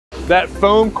that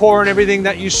foam core and everything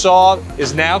that you saw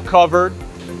is now covered.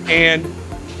 And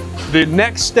the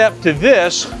next step to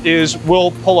this is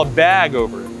we'll pull a bag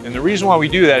over it. And the reason why we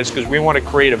do that is because we want to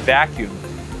create a vacuum.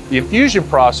 The infusion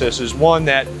process is one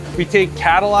that we take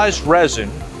catalyzed resin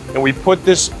and we put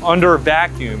this under a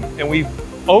vacuum and we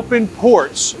open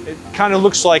ports. It kind of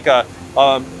looks like a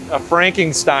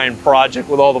Frankenstein project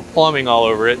with all the plumbing all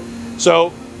over it.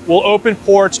 So we'll open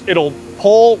ports, it'll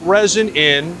pull resin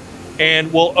in,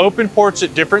 and we'll open ports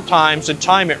at different times and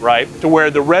time it right to where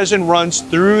the resin runs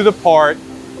through the part.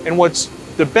 And what's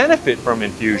the benefit from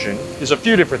infusion is a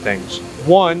few different things.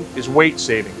 One is weight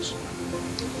savings,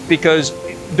 because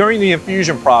during the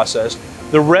infusion process,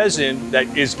 the resin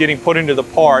that is getting put into the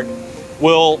part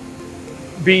will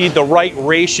be the right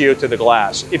ratio to the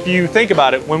glass. If you think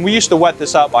about it, when we used to wet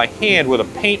this out by hand with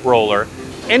a paint roller,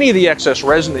 any of the excess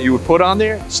resin that you would put on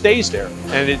there stays there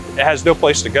and it has no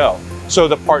place to go. So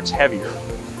the part's heavier.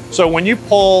 So when you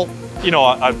pull, you know,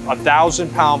 a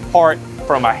 1,000-pound part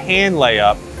from a hand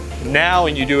layup now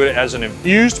and you do it as an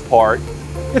infused part,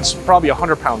 it's probably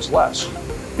 100 pounds less.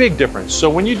 Big difference. So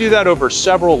when you do that over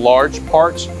several large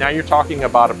parts, now you're talking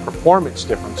about a performance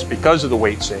difference because of the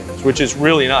weight savings, which is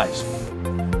really nice.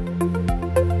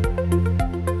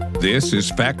 This is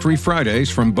Factory Fridays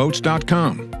from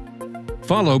boats.com.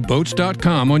 Follow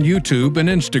boats.com on YouTube and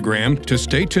Instagram to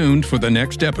stay tuned for the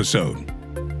next episode.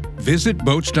 Visit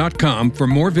boats.com for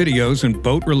more videos and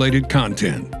boat-related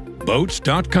content.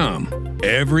 Boats.com.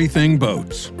 Everything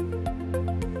boats.